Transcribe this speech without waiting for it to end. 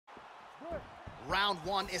Round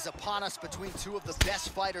one is upon us between two of the best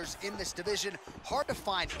fighters in this division. Hard to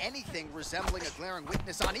find anything resembling a glaring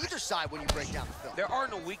weakness on either side when you break down the film. There are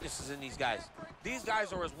no weaknesses in these guys. These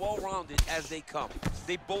guys are as well-rounded as they come.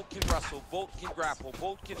 They both can wrestle, both can grapple,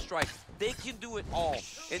 both can strike. They can do it all.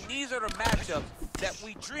 And these are the matchups that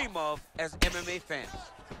we dream of as MMA fans.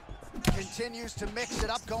 Continues to mix it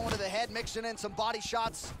up, going to the head, mixing in some body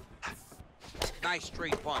shots. Nice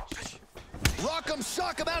straight punch. Rock'em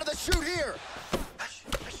sock'em out of the chute here.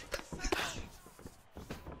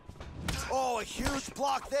 Oh, a huge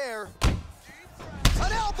block there.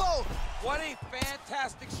 An elbow. What a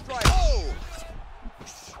fantastic strike. Oh!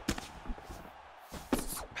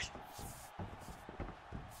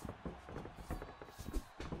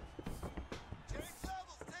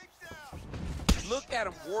 Look at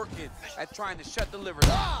him working at trying to shut the liver.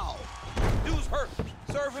 Wow! Dude's hurt.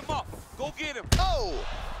 Serve him up. Go get him. Oh!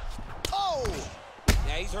 Oh!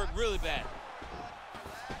 Yeah, he's hurt really bad.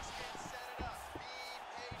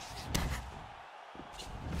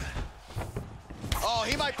 Oh,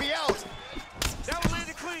 he might be out. That one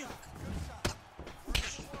landed clean.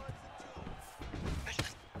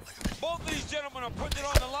 Both of these gentlemen are putting it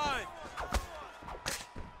on the line.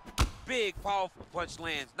 Big, powerful punch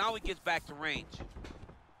lands. Now he gets back to range.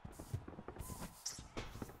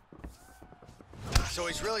 So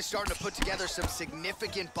he's really starting to put together some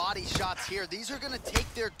significant body shots here. These are going to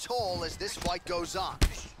take their toll as this fight goes on.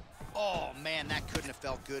 Oh, man, that couldn't have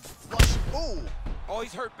felt good. Flush. Ooh. Oh,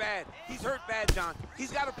 he's hurt bad. He's hurt bad, John.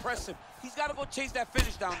 He's got to press him. He's got to go chase that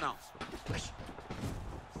finish down now.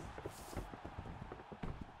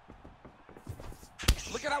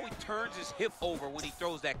 Look at how he turns his hip over when he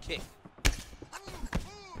throws that kick.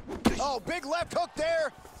 Oh, big left hook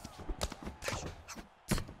there.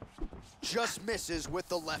 Just misses with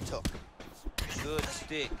the left hook. Good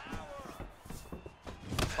stick.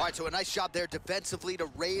 All right, so a nice job there defensively to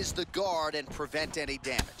raise the guard and prevent any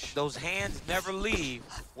damage. Those hands never leave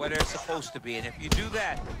where they're supposed to be, and if you do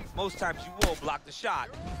that, most times you will block the shot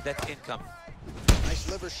that's incoming. Nice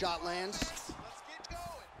liver shot lands.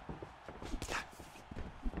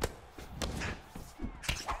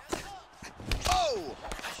 Oh!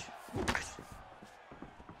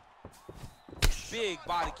 Big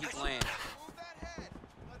body kick land.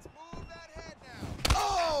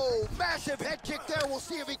 Oh, massive head kick there. We'll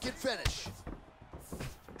see if he can finish.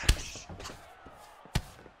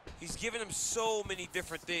 He's giving him so many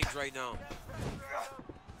different things right now.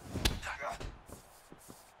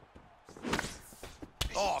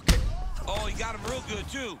 Oh, okay. Oh, he got him real good,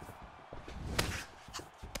 too.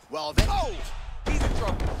 Well, then. Oh, he's in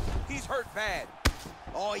trouble. He's hurt bad.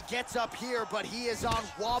 Oh, he gets up here, but he is on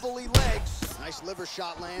wobbly legs. Nice liver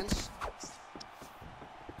shot lands.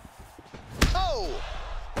 Oh!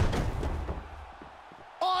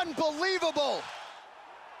 Unbelievable!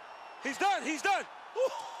 He's done, he's done.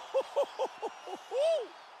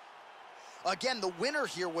 Again, the winner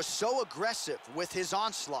here was so aggressive with his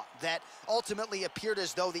onslaught that ultimately appeared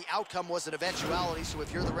as though the outcome was an eventuality. So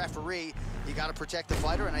if you're the referee, you got to protect the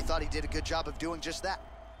fighter, and I thought he did a good job of doing just that.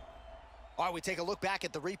 All right, we take a look back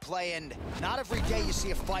at the replay, and not every day you see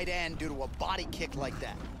a fight end due to a body kick like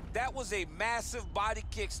that. That was a massive body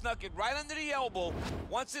kick, snuck it right under the elbow.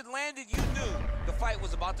 Once it landed, you knew the fight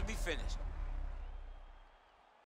was about to be finished.